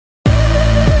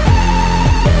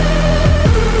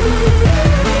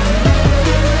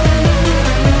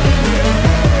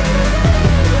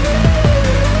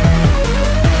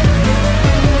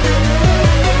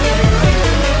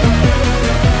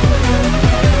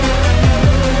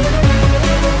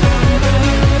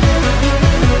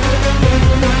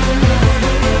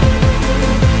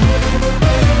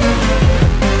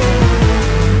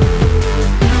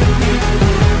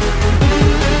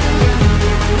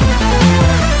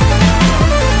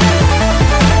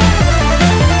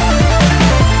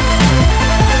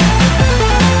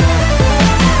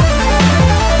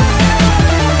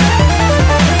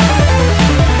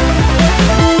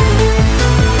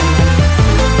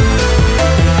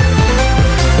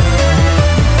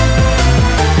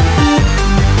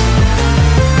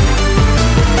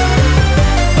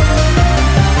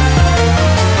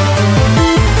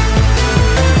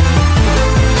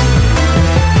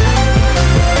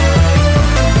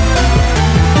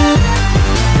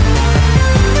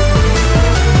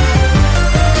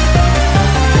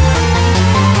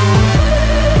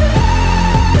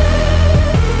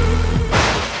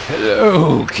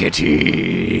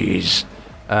kitties.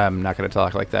 I'm not going to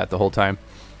talk like that the whole time.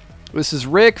 This is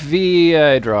Rick V.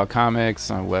 I draw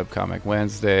comics on Webcomic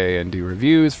Wednesday and do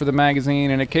reviews for the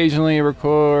magazine and occasionally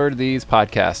record these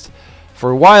podcasts. For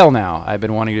a while now, I've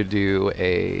been wanting to do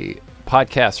a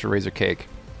podcast for Razorcake,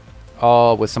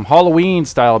 all with some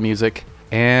Halloween-style music,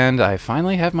 and I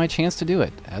finally have my chance to do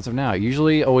it as of now. I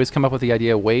usually always come up with the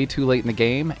idea way too late in the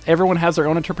game. Everyone has their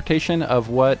own interpretation of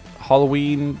what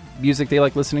Halloween music they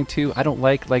like listening to. I don't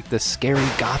like the scary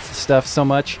goth stuff so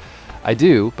much. I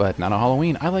do, but not on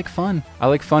Halloween. I like fun. I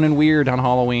like fun and weird on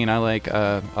Halloween. I like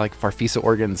Farfisa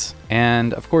organs.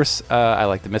 And of course, I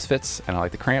like the Misfits, and I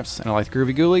like the Cramps, and I like the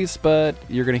Groovy Ghoulies, but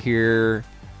you're going to hear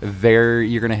very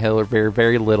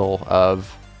little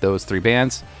of those three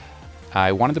bands.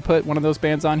 I wanted to put one of those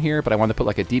bands on here, but I wanted to put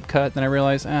like a deep cut. Then I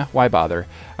realized, why bother?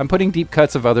 I'm putting deep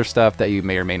cuts of other stuff that you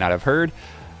may or may not have heard.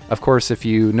 Of course, if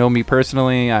you know me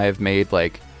personally, I've made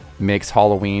like mixed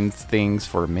Halloween things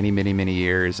for many, many, many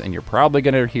years, and you're probably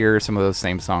going to hear some of those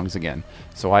same songs again.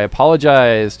 So I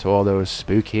apologize to all those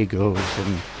spooky ghosts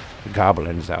and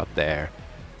goblins out there.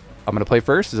 I'm going to play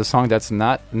first is a song that's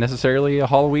not necessarily a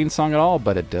Halloween song at all,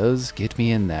 but it does get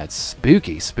me in that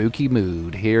spooky, spooky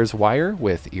mood. Here's Wire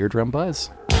with Eardrum Buzz.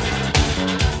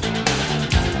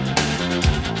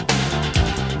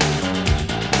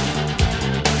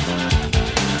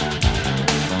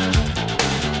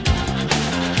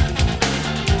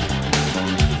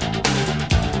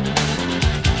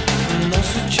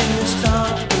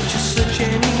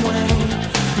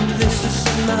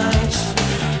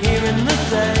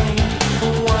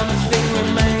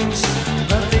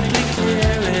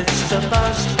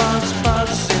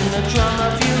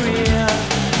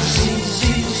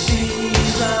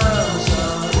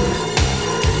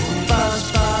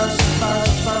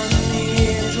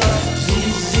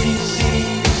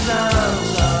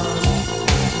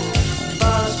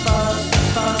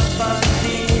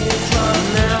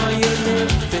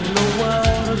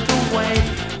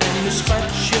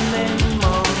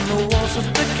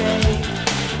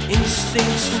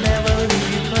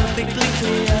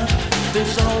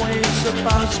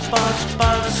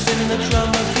 Buzz in the drum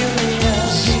of your ear.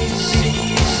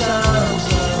 See sounds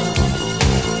of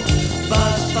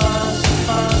buzz, buzz,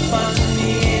 buzz, buzz in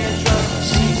the eardrum.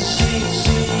 See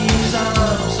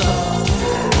sounds of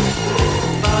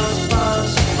buzz,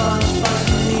 buzz, buzz, buzz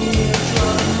in the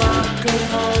eardrum. Marco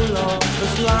Polo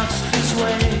has lost his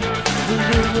way. The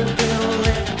Louisville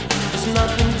lip has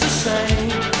nothing to say.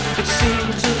 It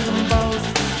seemed to them both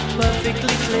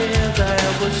perfectly clear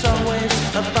there was always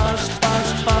a buzz, buzz,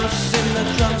 buzz in the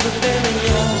drums of their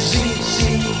ears. See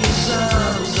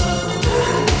sounds of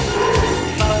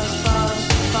buzz, buzz,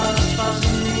 buzz, buzz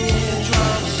in the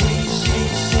eardrum. See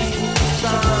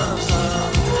sounds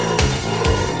of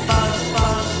buzz,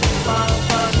 buzz, buzz,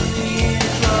 buzz in the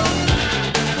eardrum.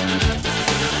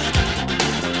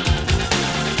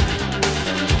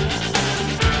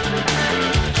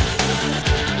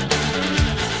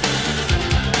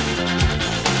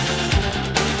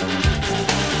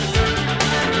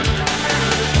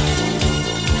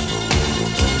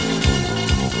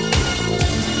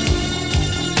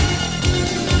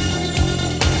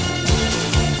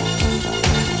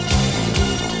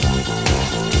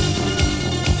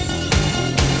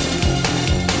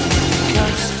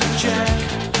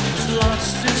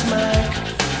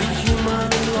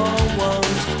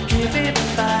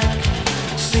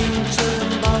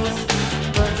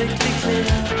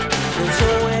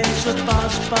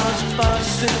 Buzz,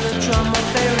 buzz in the drum of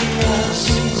their ears.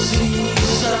 See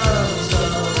sounds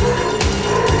of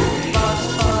buzz,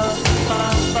 buzz,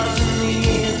 buzz, buzz in the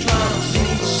eardrum.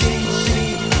 See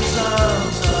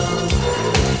sounds of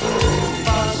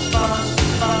buzz, buzz,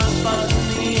 buzz, buzz in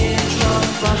the eardrum.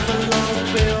 Buffalo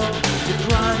Bill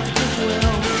deprived of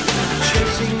will,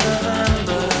 chasing a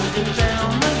hamburger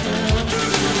down the hill.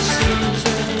 It seemed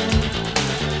to him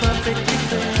perfectly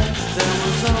clear there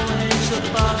was always a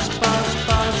buzz, buzz,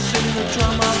 buzz in the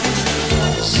drum of his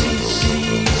ears.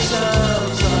 See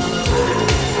sounds of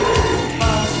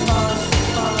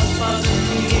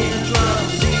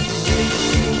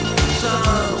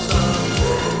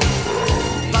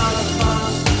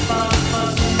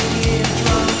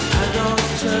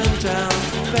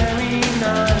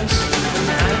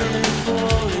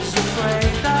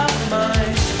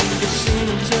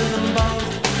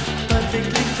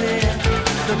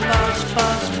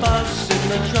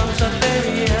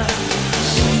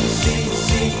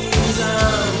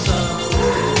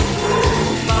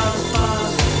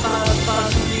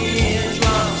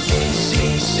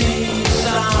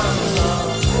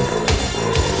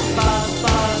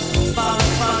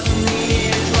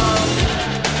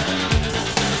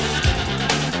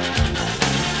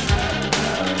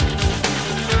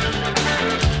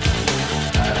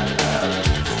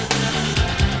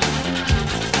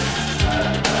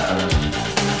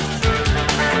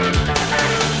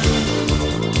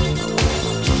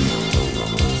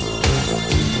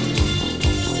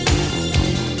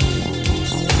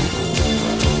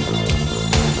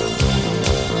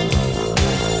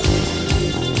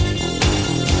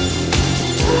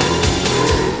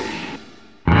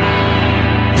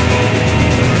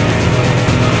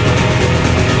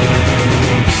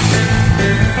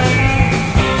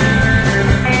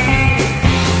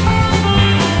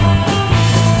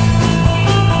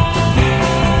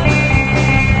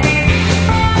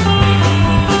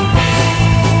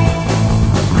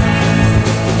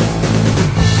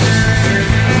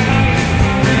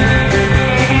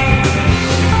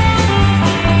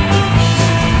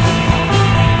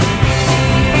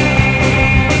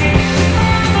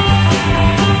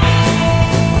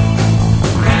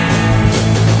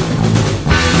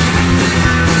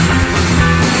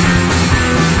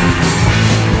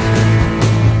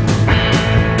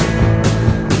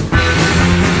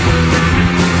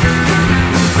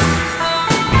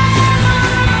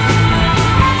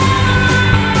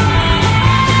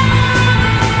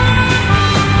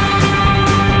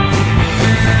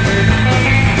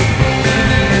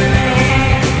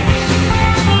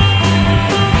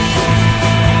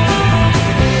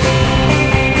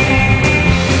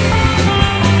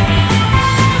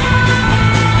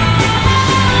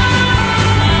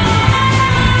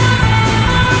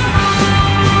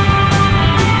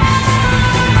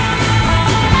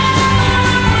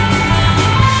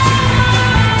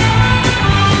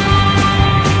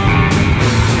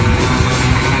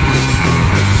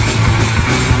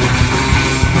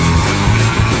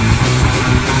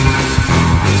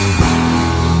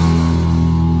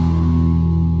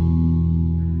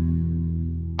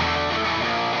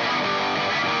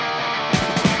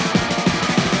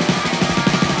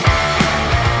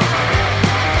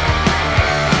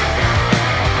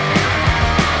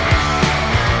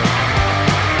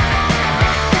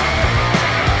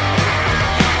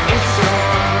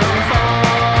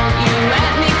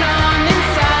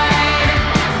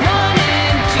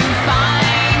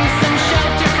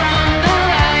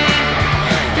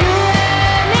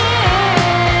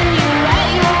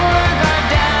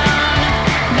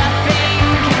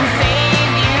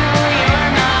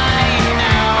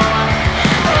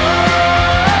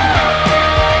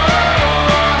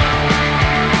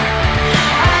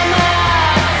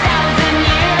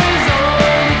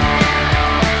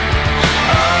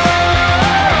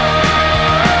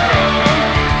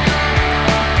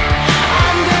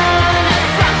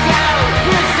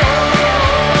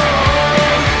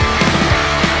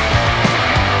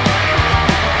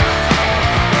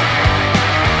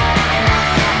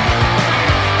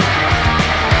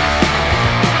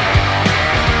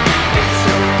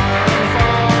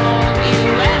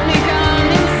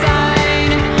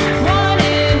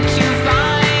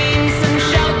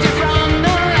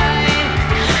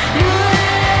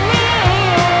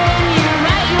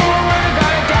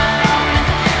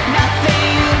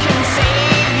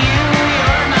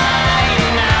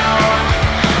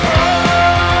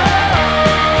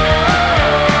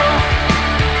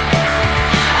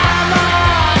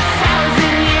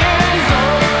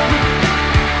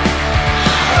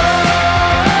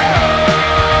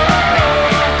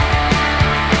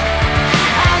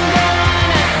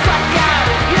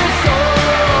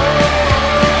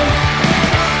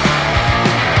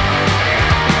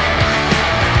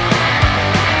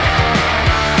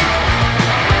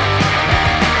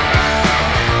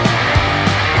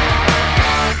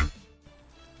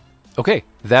Okay,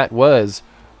 that was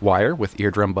Wire with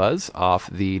Eardrum Buzz off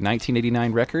the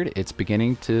 1989 record It's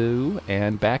Beginning to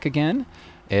and Back Again.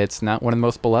 It's not one of the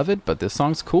most beloved, but this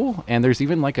song's cool, and there's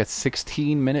even like a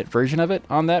 16-minute version of it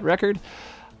on that record.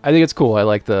 I think it's cool. I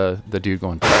like the dude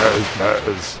going buzz,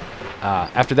 buzz.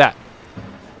 After that,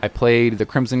 I played the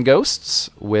Crimson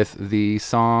Ghosts with the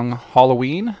song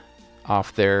Halloween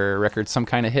off their record Some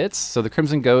Kind of Hits. So the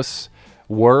Crimson Ghosts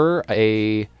were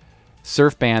a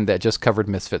surf band that just covered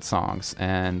Misfit songs,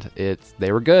 and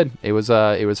they were good. It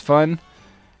was fun.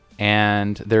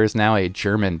 And there is now a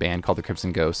German band called the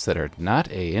Crimson Ghosts that are not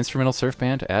a instrumental surf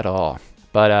band at all.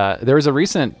 But there was a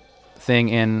recent thing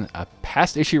in a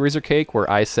past issue Razorcake where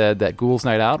I said that Ghouls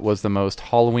Night Out was the most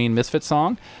Halloween Misfit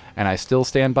song, and I still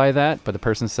stand by that. But the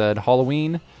person said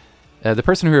Halloween. The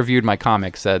person who reviewed my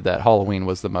comic said that Halloween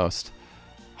was the most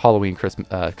Halloween Christmas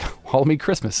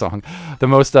song, the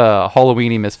most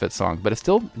Halloweeny Misfit song. But it's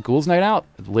still Ghouls Night Out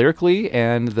lyrically,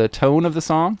 and the tone of the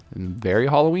song very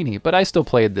Halloweeny. But I still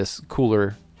played this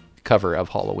cooler cover of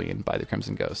Halloween by the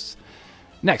Crimson Ghosts.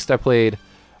 Next, I played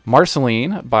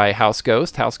Marceline by House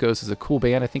Ghost. House Ghost is a cool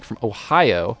band, I think from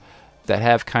Ohio, that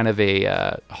have kind of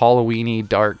a Halloweeny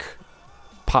dark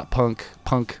pop punk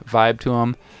vibe to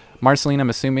them. Marceline, I'm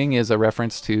assuming, is a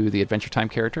reference to the Adventure Time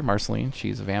character Marceline.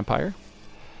 She's a vampire.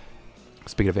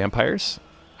 Speaking of vampires,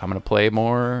 I'm going to play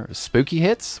more spooky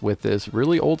hits with this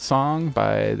really old song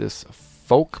by this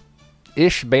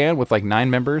folk-ish band with like 9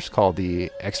 members called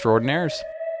the Extraordinaires.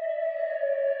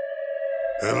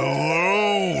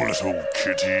 Hello, little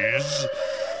kitties.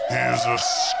 Here's a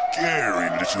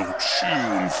scary little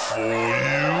tune for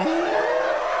you.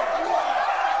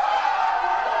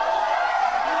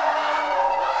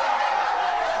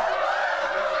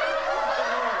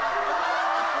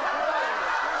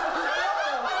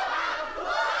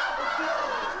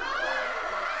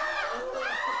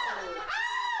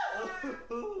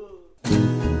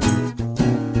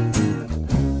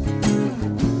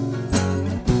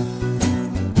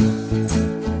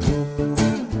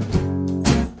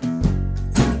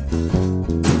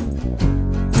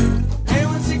 Hey,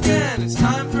 once again,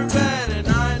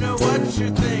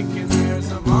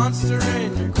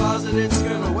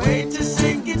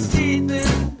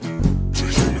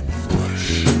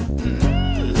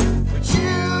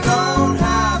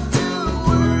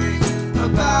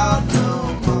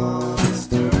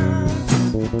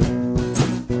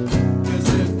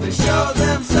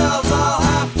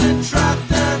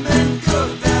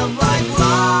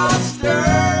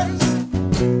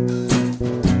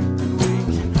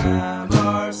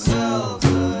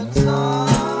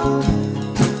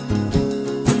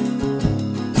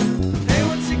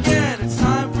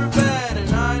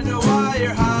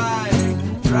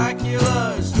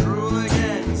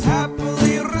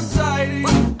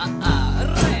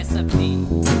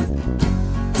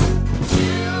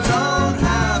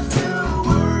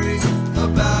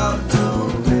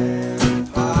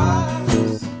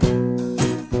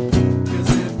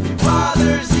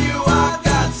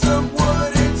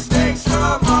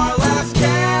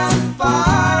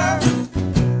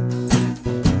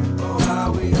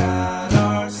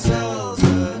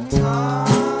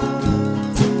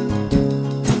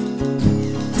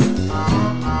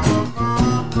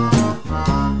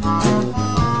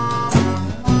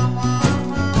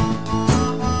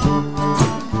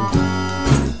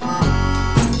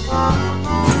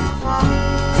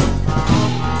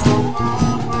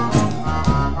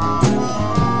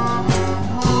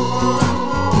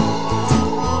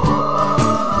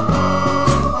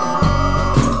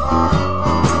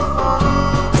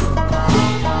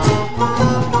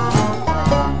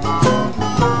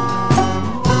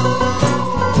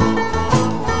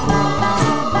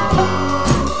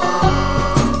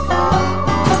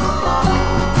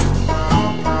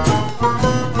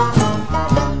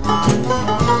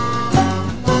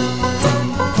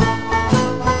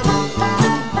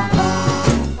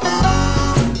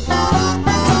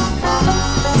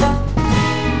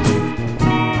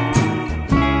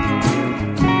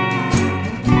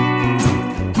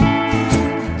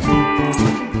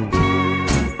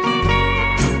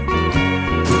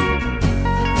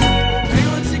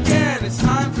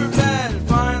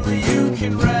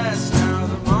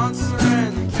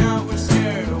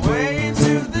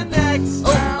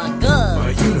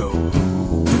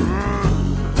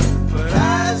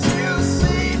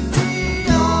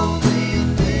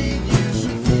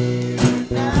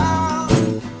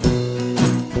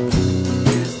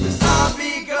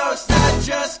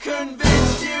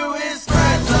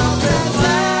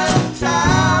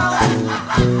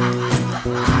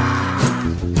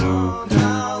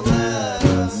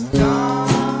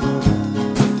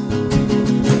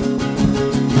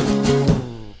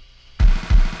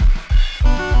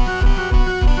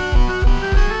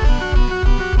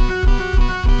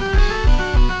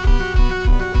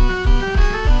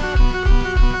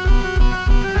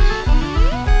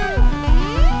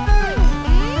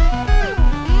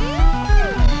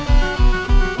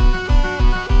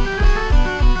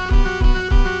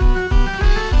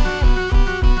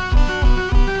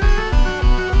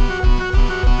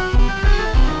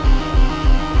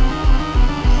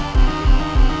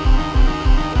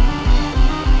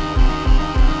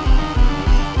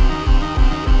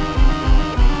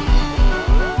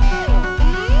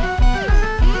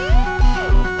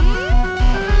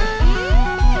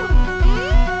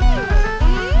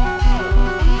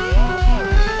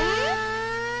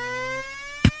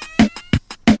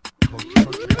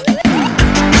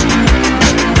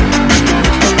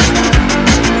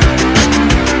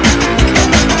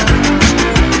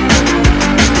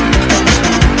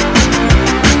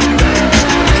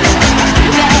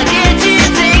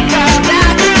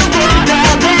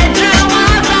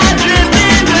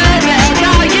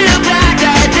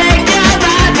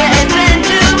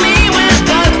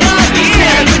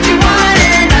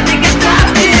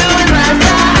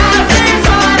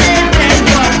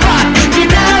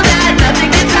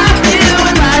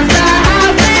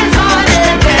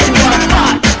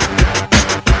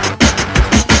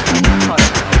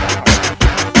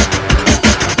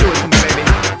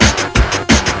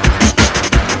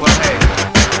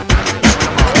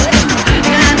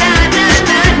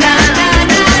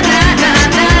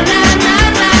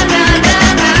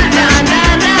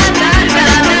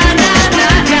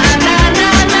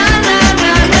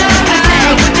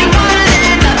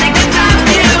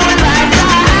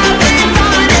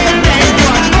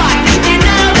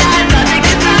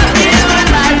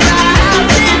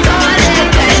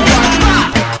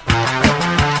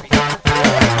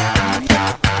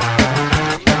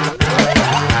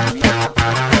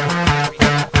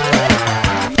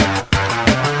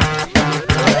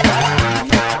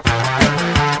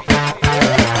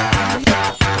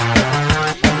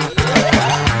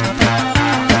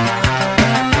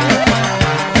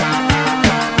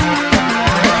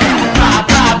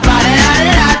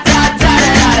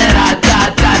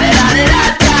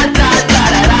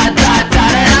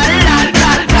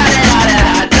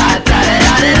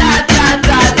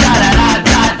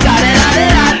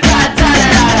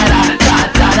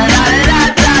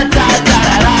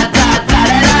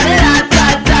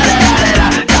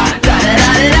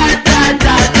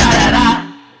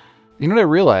 I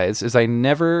realized is I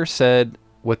never said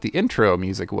what the intro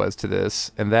music was to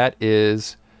this, and that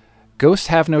is Ghosts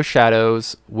Have No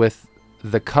Shadows with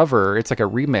the cover. It's like a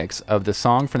remix of the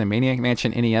song from the Maniac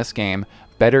Mansion NES game,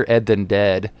 Better Ed Than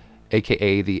Dead,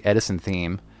 aka the Edison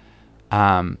theme.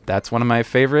 That's one of my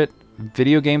favorite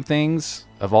video game things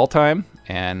of all time,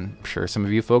 and I'm sure some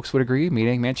of you folks would agree.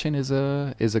 Maniac Mansion is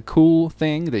a cool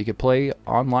thing that you could play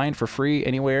online for free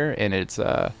anywhere, and it's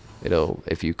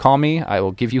if you call me, I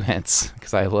will give you hints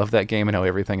because I love that game and know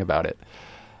everything about it.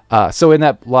 So in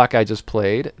that block I just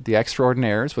played, The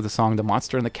Extraordinaires with the song The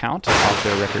Monster and the Count off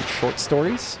their record Short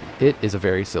Stories. It is a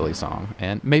very silly song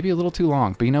and maybe a little too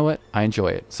long, but you know what? I enjoy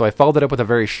it. So I followed it up with a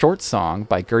very short song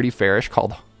by Gertie Farish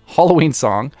called Halloween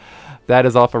Song. That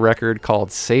is off a record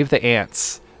called Save the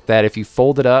Ants, that if you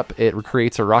fold it up, it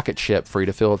creates a rocket ship for you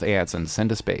to fill with ants and send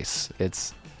to space.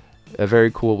 It's a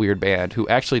very cool, weird band who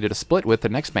actually did a split with the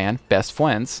next band, Best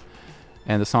Friends,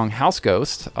 and the song House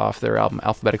Ghost off their album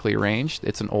Alphabetically Arranged.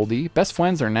 It's an oldie. Best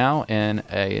Friends are now in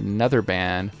another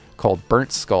band called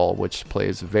Burnt Skull, which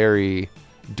plays very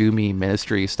doomy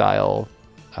Ministry style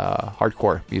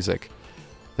hardcore music.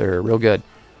 They're real good,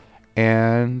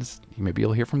 and maybe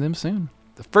you'll hear from them soon.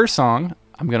 The first song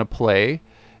I'm going to play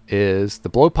is the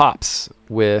Blow Pops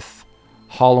with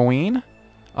Halloween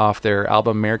off their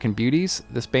album American Beauties.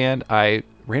 This band I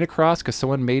ran across because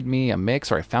someone made me a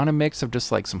mix, or I found a mix of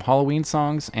just like some Halloween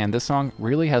songs, and this song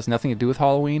really has nothing to do with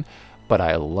Halloween, but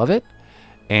I love it.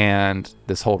 And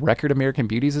this whole record, American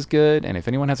Beauties, is good, and if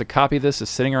anyone has a copy of this is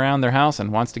sitting around their house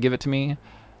and wants to give it to me,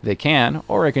 they can,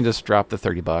 or I can just drop the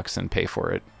 $30 and pay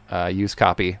for it. Used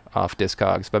copy off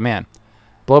Discogs. But man,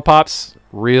 Blow Pops,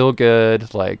 real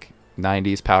good, like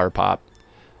 90s power pop.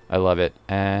 I love it.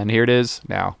 And here it is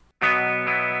now.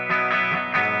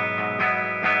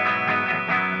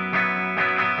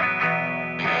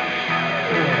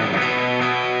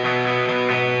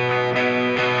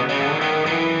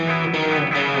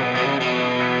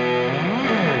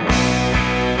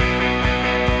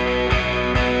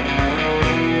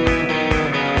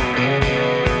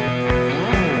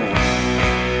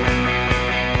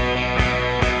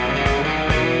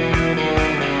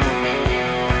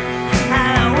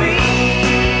 Halloween.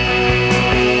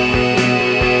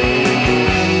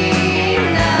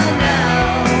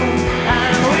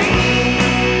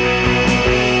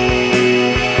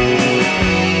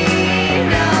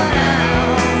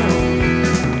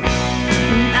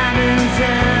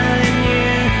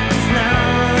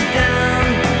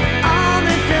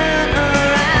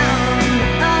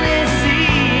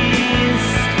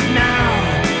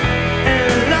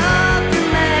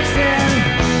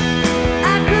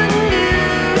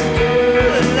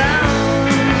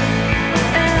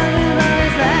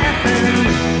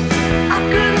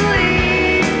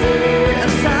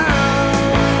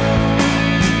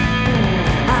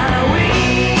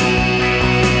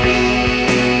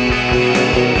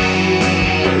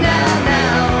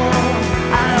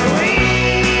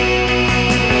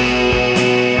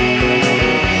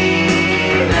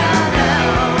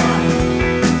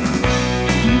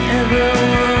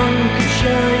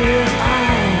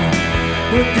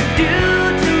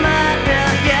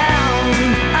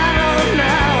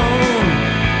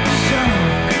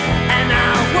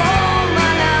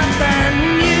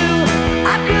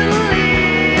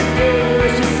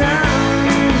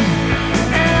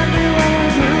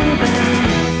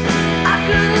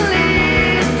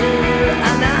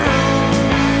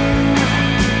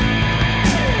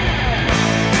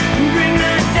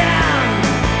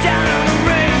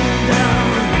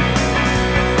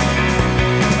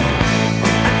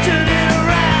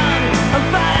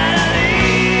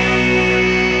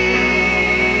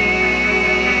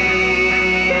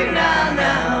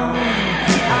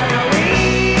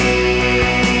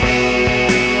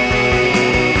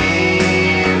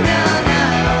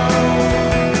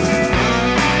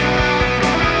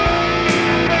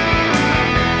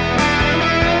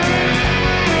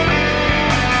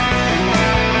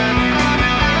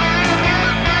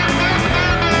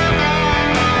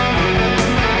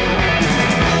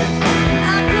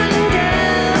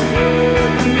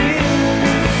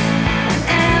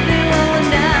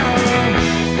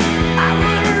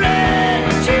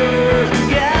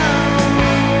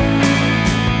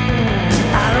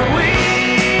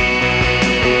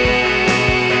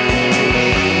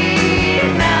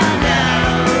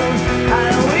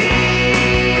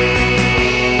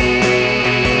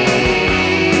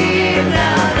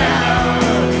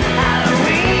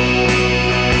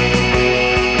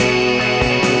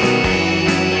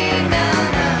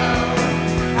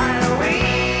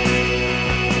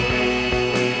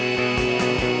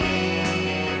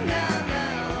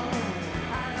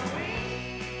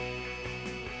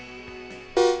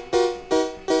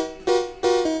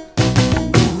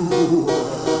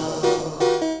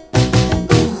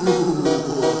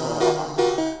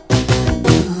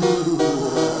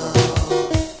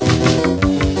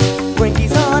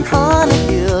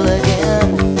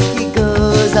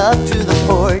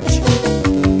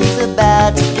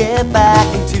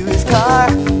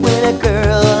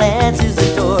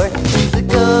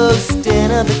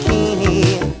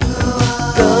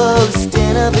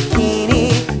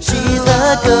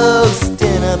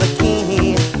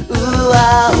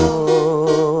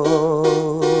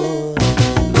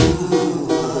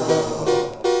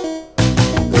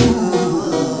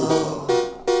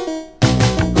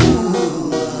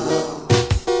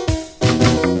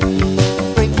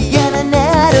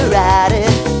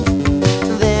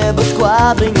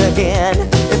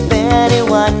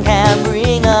 one can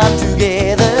bring them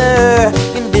together.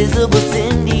 Invisible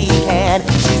Cindy can.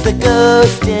 She's the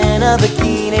ghost in a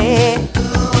bikini.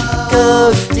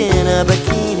 Ghost in a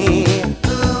bikini.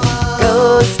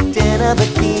 Ghost in a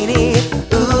bikini.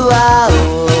 Ooh, ah,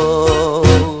 oh.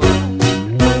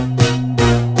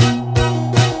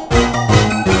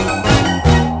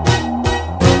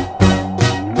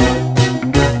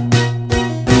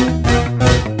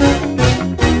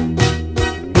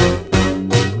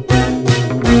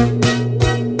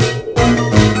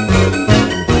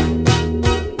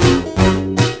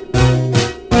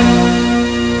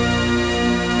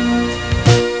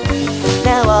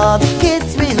 Now all the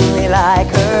kids really like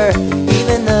her,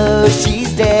 even though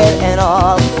she's dead and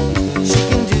all. She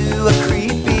can do a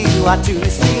creepy what to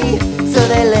see, so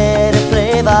they let her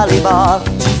play volleyball.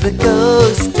 She's the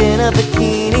ghost in a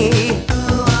bikini.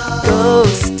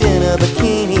 Ghost in a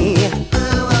bikini.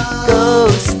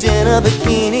 Ghost in a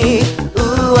bikini.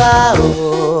 Ooh, ah, oh.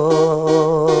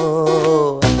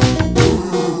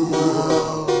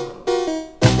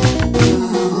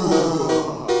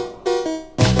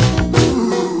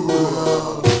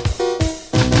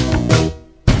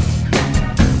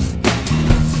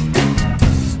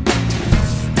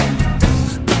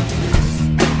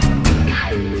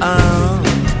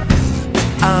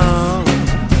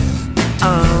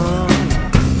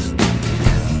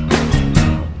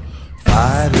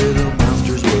 Five little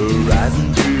monsters were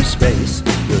riding through space.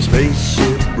 The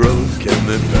spaceship broke and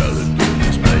they fell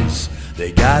into space.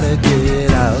 They gotta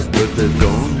get out, but they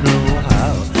don't know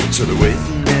how. So they're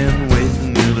waiting and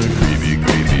waiting in a creepy,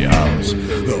 creepy house.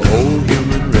 The whole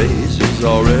human race is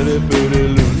already pretty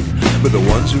loony, but the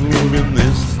ones who live in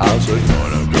this house are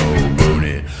gonna go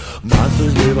boony.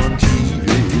 Monsters live on TV,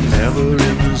 never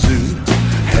in the zoo.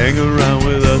 Hang around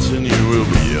with us and you will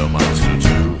be a monster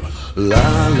too.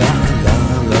 La la la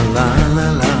la la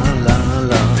la la la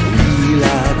la. We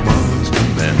like monster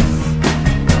men.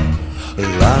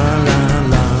 La la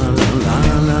la la la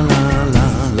la la la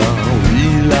la. We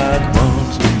like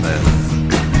monster men.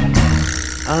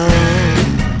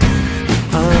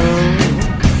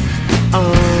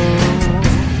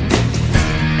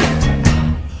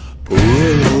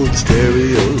 Poor old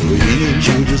stereo, he ain't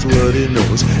sure just what he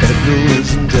knows. Edna is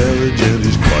intelligent,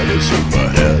 he's quite a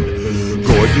superhead.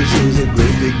 Gorgeous is a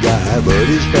great big guy, but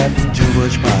he's fat from too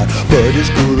much pie. But he's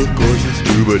cool, of course it's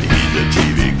true, but he's a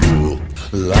TV cool.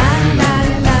 La la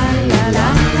la la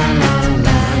la la la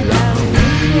la la. We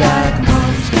like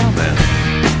monster men.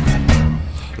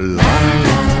 La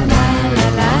la la la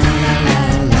la la la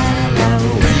la la.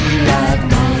 We like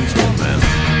monster men.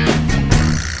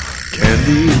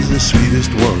 Candy is the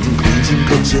sweetest one, cleans and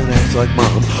cooks and acts like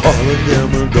mom. All of them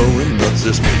are going nuts,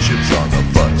 the spaceship's on the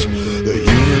fudge. The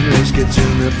human race gets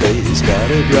in their face,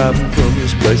 gotta drive them from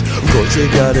this place. Of course they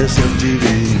got SMTV,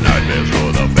 nightmares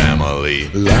for the family.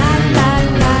 La la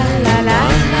la la la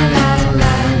la la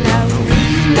la la. We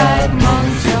like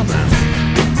monster men.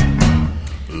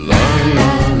 La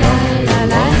la la la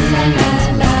la la la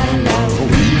la la.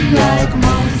 We like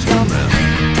monster men.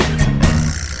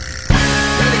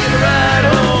 Gotta get a ride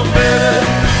home, baby.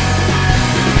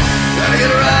 Gotta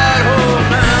get a ride home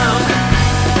now.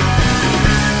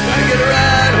 Gotta get a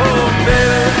ride home,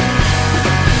 baby.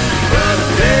 But the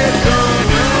day comes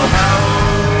well how.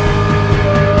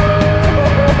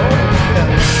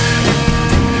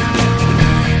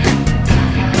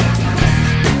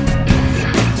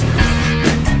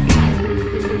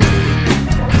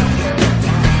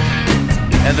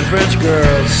 And the French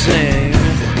girls sing.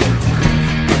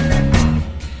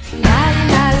 La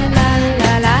la la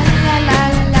la la la la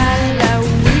la la.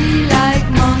 We like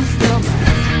monster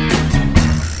men.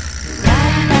 La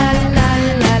la la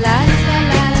la la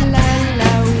la la la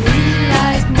la. We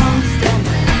like monster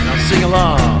men. Now sing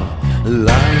along.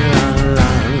 La la la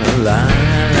la la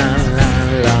la la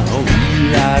la. We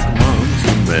like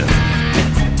monster men.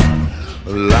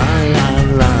 La la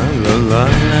la la la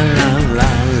la la la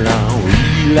la. We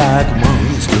like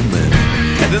monster men.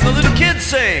 And then the little kids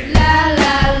sing. La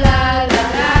la la la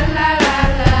la la la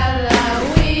la la.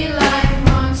 We like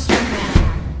monster men.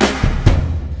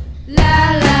 La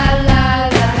la la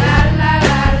la la la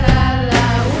la la la.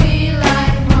 We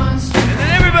like monster men. And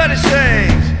then everybody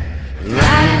sings.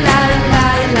 La la la la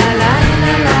la la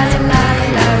la la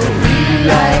la. We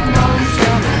like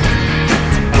monster men.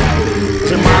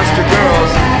 Some monster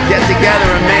girls get together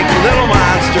and make little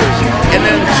monsters. And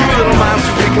then two little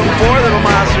monsters become four little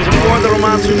monsters. And four little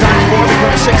monsters times four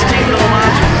becomes 16 little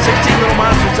monsters. And 16 little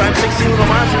monsters times 16 little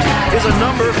monsters is a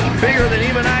number bigger than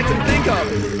even I can think of.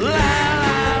 La,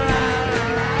 la, la.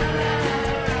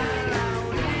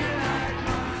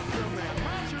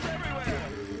 Monsters everywhere.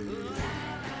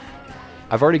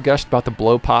 I've already gushed about the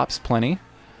Blow Pops plenty.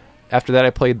 After that,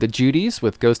 I played the Judies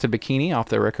with Ghosted Bikini off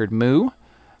their record Moo.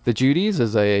 The Judies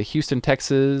is a Houston,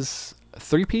 Texas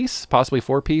 3-piece, possibly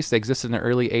 4-piece. They existed in the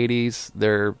early 80s.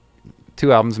 Their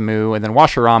 2 albums, Moo, and then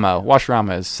Washarama.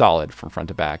 Washarama is solid from front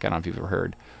to back. I don't know if you've ever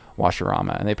heard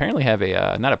Washarama. And they apparently have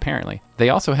a, not apparently, they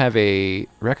also have a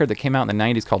record that came out in the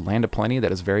 90s called Land of Plenty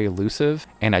that is very elusive.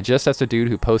 And I just asked a dude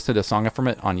who posted a song from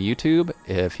it on YouTube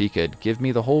if he could give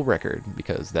me the whole record,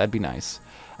 because that'd be nice.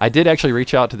 I did actually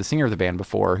reach out to the singer of the band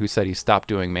before, who said he stopped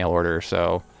doing mail order,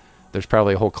 so there's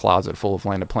probably a whole closet full of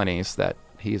Land of Plenties that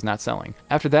he is not selling.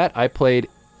 After that, I played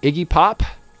Iggy Pop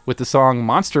with the song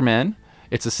Monster Men.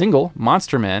 It's a single,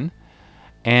 Monster Men,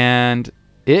 and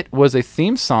it was a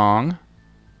theme song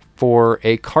for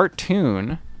a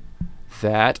cartoon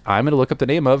that I'm going to look up the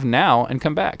name of now and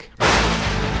come back.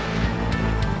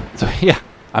 So yeah,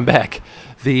 I'm back.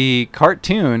 The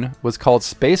cartoon was called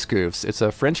Space Goofs. It's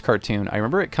a French cartoon. I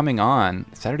remember it coming on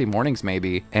Saturday mornings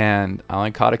maybe, and I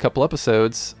only caught a couple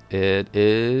episodes. It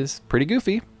is pretty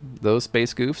goofy, those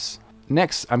Space Goofs.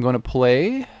 Next, I'm going to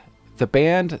play the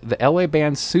band, the LA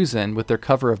band Susan, with their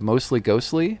cover of Mostly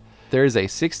Ghostly. There's a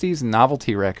 60s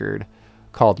novelty record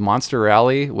called Monster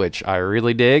Rally, which I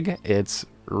really dig. It's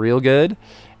real good.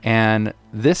 And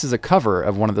this is a cover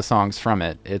of one of the songs from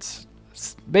it. It's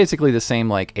basically the same,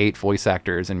 like 8 voice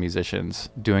actors and musicians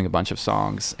doing a bunch of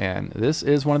songs. And this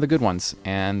is one of the good ones.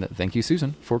 And thank you,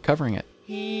 Susan, for covering it.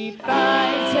 He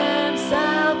finds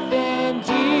himself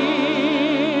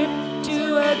endeared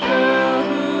to a girl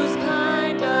who's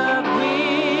kind of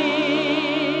weird.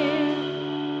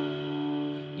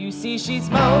 You see, she's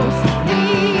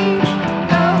mostly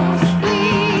ghostly.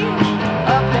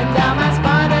 Up and down my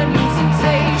spine, a new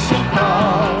sensation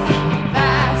crawls.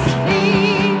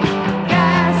 Vastly,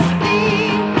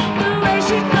 ghastly, the way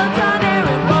she floats on air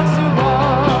and walks through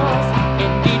walls.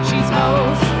 Indeed, she's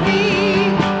mostly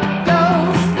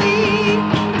ghostly.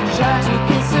 Try to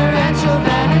kiss her and she'll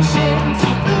vanish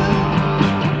into blue.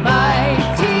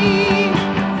 Mighty,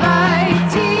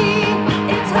 mighty,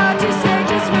 it's hard to say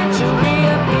just when she'll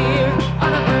reappear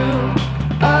on a broom.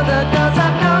 Other girls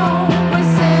I've known were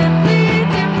simply,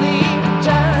 dimply,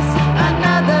 just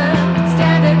another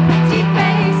standard pretty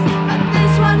face. But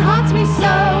this one haunts me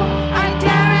so, I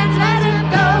daren't let her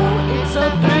go. It's so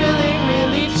thrilling,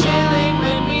 really chilling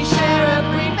when we share a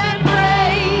brief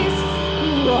embrace.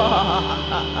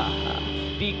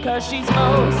 Because she's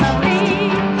mostly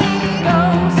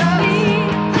ghostly.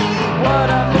 What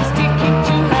a mystic kick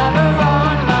to have her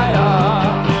on my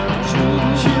arm.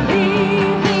 Truly, truly,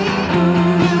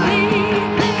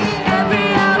 every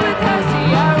hour with her's the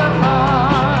hour of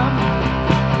harm.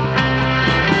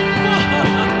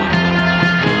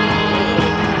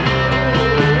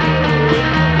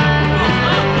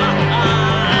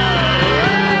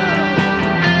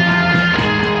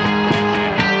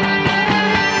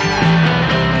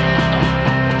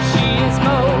 She is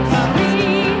mostly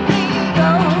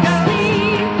ghostly,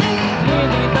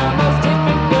 clearly the most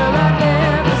different girl I've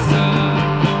ever seen.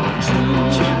 Truly,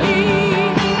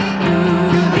 truly,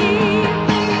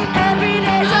 every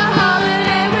day's a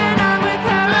holiday when I'm with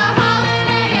her. A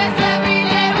holiday, yes, every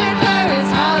day with her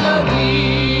is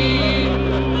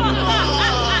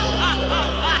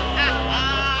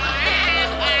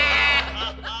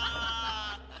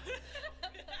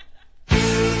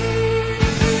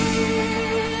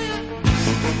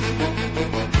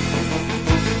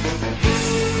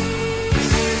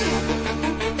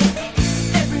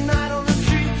Every night on the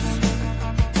streets,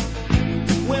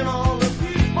 when all the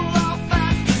people are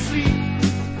fast asleep,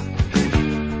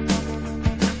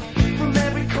 from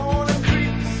every corner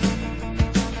creeps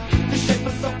the shape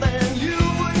of something you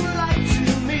wouldn't like to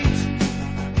meet.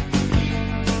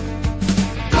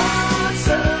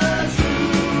 Monsters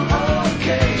rule,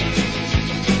 okay.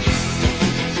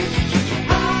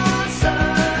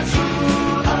 Monsters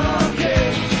rule, okay.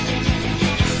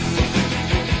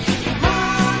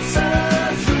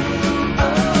 Monsters rule,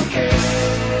 okay.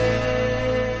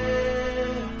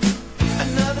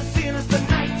 Another sinister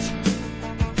night,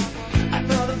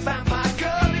 another vampire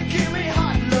girl to give me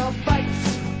hot love bites.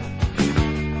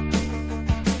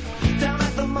 Down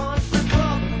at the Monster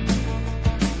Club,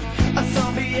 a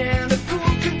zombie and a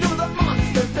ghoul can do the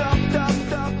monster dub dub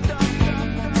dub dub dub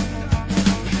dub.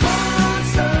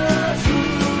 Monsters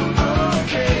rule,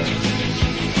 okay.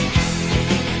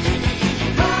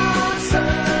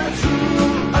 Monsters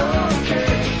rule,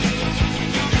 okay.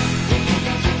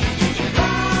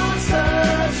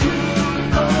 Monsters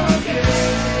rule, okay.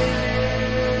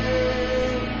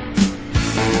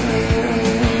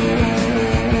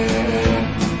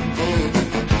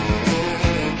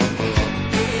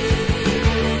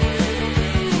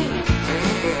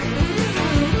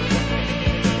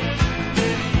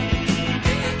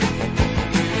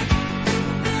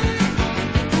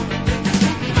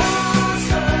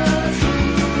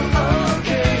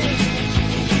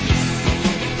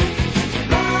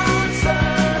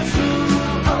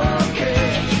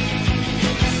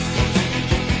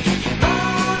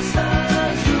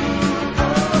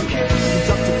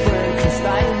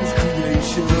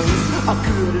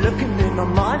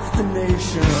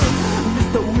 destination.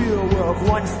 Mr. Wheelwork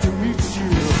wants to meet you.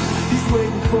 He's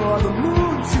waiting for the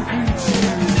moon to greet you.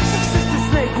 Sister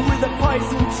Snake with a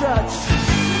poison touch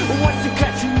wants to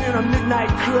catch you in a midnight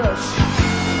crush.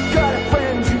 Got a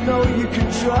friend you know you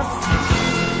can trust.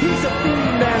 He's a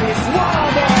fiend and he's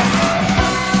wild ass.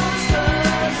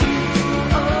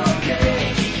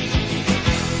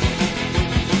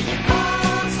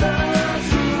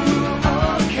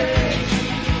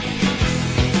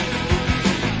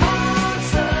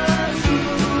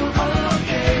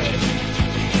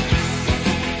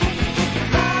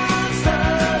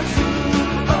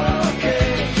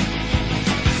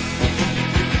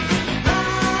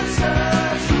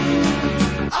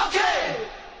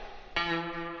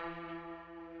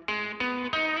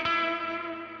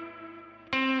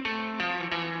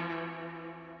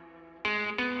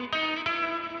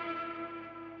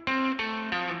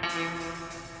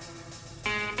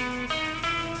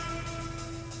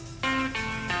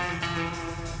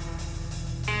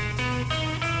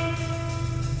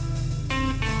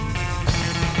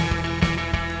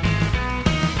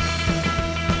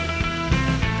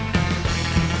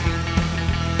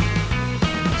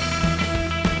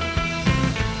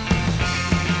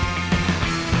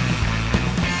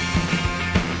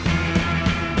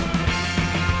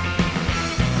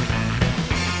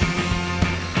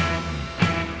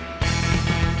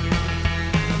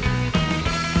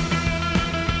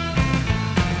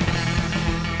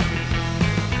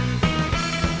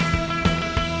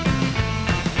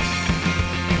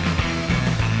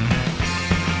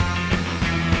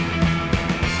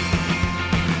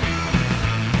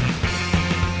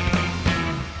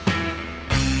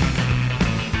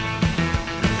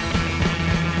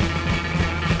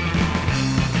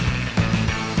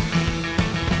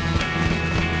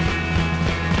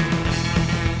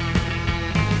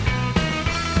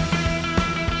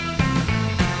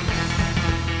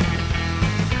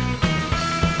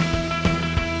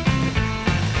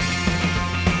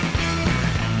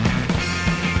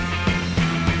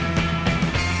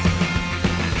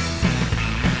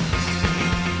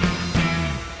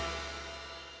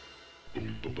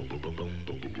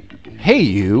 Hey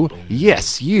you,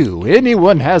 yes you,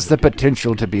 anyone has the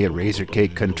potential to be a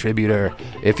Razorcake contributor.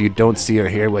 If you don't see or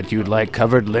hear what you'd like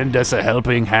covered, lend us a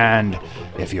helping hand.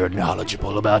 If you're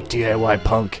knowledgeable about DIY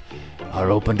punk, are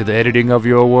open to the editing of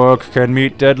your work, can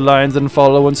meet deadlines and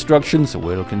follow instructions,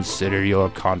 we'll consider your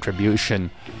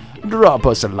contribution. Drop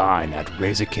us a line at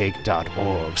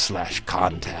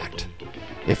razorcake.org/contact.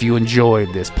 If you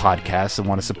enjoyed this podcast and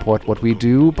want to support what we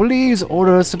do, please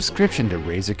order a subscription to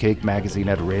Razorcake Magazine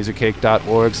at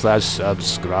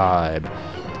razorcake.org/subscribe.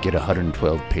 Get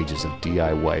 112 pages of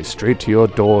DIY straight to your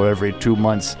door every 2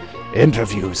 months.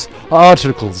 Interviews,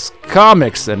 articles,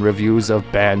 comics, and reviews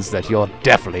of bands that you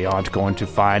definitely aren't going to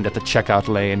find at the checkout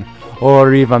lane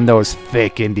or even those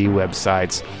fake indie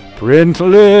websites. Print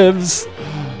lives.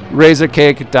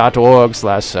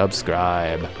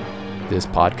 razorcake.org/subscribe. This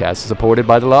podcast is supported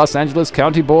by the Los Angeles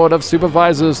County Board of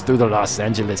Supervisors through the Los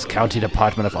Angeles County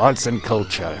Department of Arts and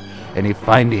Culture. Any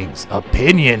findings,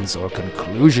 opinions, or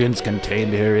conclusions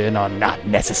contained herein are not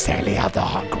necessarily of the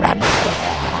grammar.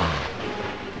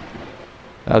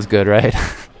 That was good, right?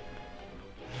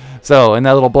 So, in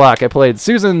that little block, I played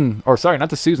Susan.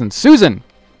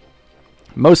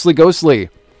 Mostly Ghostly.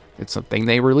 It's something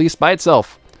they released by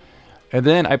itself. And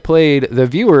then I played The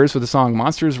Viewers with the song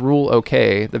Monsters Rule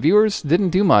OK. The Viewers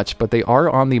didn't do much, but they are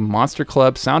on the Monster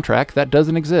Club soundtrack that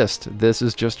doesn't exist. This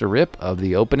is just a rip of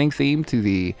the opening theme to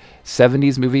the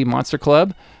 70s movie Monster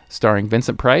Club, starring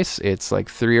Vincent Price. It's like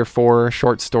 3 or 4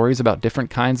 short stories about different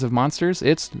kinds of monsters.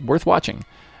 It's worth watching,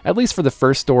 at least for the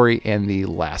first story and the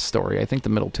last story. I think the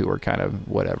middle two are kind of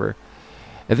whatever.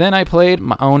 And then I played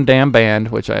my own damn band,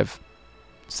 which I've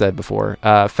said before,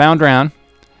 Found Drown.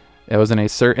 It was an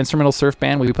instrumental surf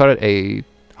band. We put out a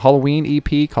Halloween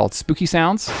EP called Spooky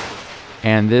Sounds,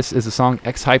 and this is the song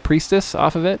Ex-High Priestess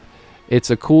off of it. It's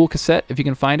a cool cassette if you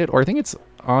can find it, or I think it's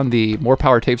on the More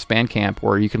Power Tapes Bandcamp,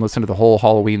 where you can listen to the whole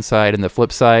Halloween side, and the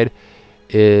flip side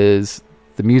is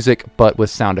the music but with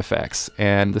sound effects.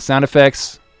 And the sound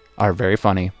effects are very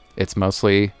funny. It's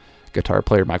mostly guitar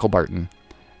player Michael Barton,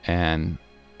 and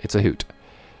it's a hoot.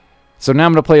 So now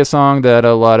I'm going to play a song that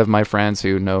a lot of my friends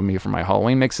who know me from my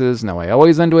Halloween mixes know I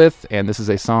always end with, and this is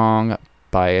a song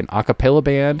by an a cappella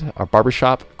band, a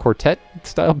barbershop quartet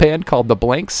style band called The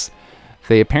Blanks.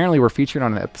 They apparently were featured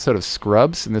on an episode of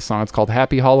Scrubs, and this song is called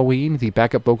Happy Halloween. The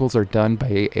backup vocals are done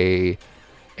by a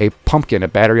pumpkin, a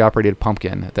battery-operated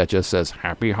pumpkin that just says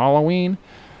Happy Halloween.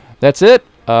 That's it.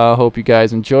 Hope you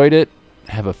guys enjoyed it.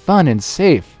 Have a fun and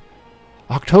safe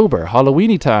October,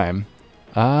 Halloweeny time.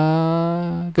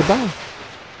 Goodbye.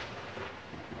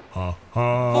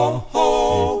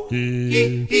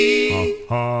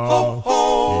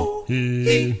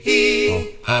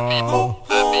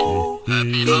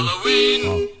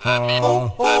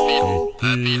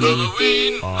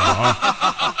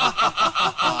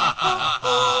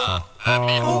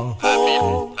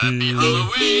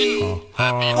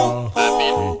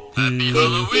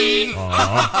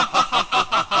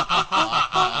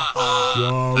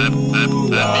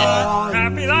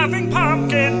 Happy laughing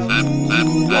pumpkin.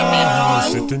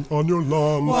 Sitting on your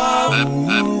lawn.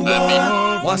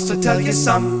 Wants to tell you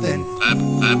something.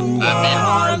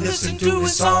 Listen to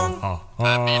his song.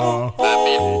 Happy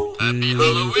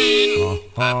Halloween.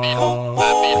 Happy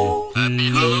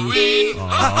Halloween.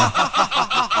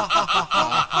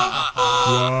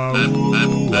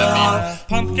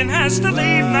 Pumpkin has to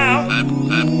leave now,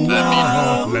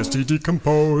 lest he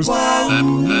decompose.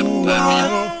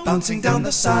 Bouncing down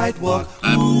the sidewalk.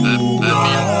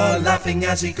 Laughing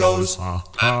as he goes.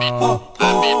 Happy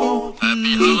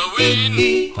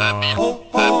Halloween. Happy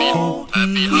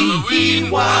Halloween.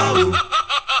 Wow.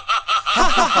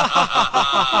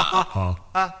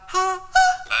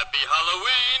 Happy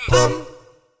Halloween.